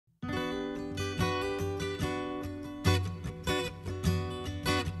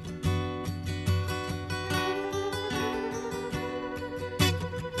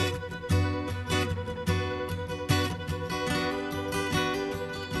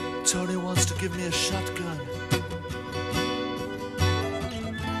Tony wants to give me a shotgun.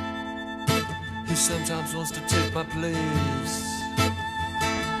 He sometimes wants to take my place.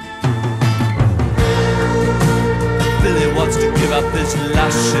 Billy wants to give up his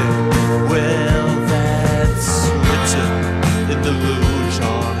luscious. Well, that's written in the rouge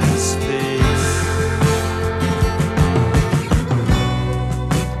on his face.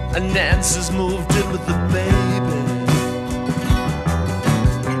 And Nancy's moved in with the baby.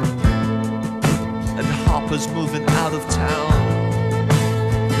 And Harper's moving out of town.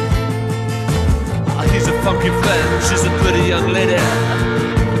 He's a funky friend, she's a pretty young lady.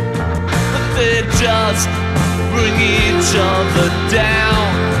 But they just bring each other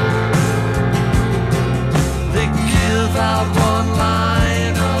down. They give out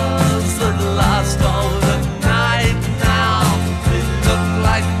one-liners that last all the night now. They look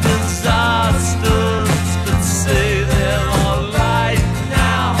like disasters, but say they're alright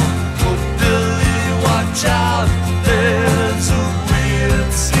now. Oh, Billy, watch out, there's a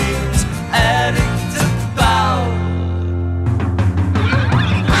weird scene adding.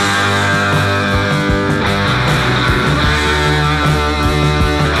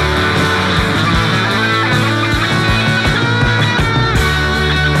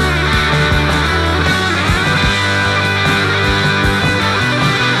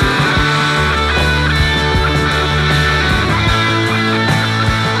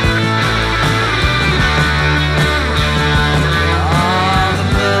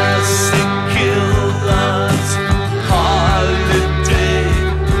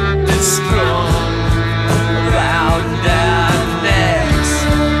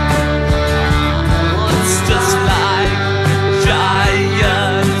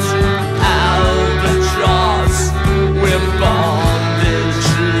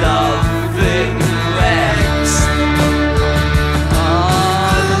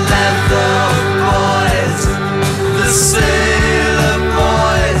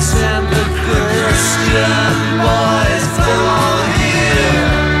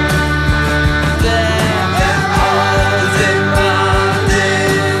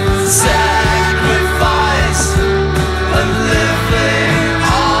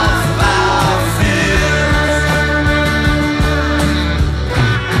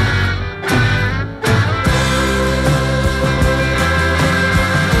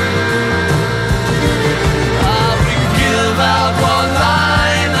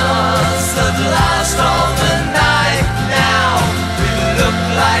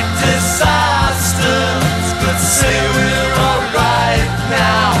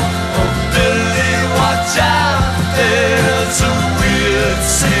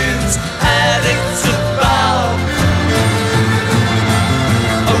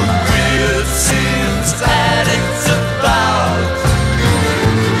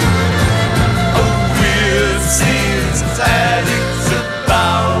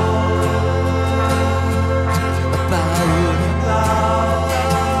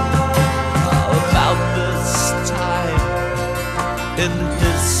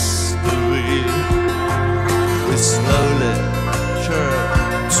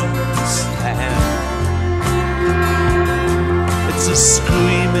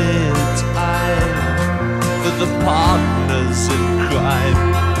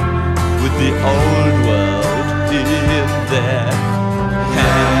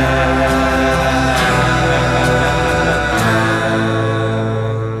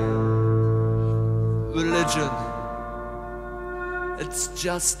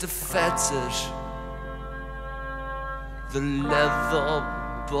 Just a fetish. The leather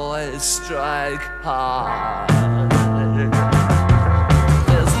boys strike hard.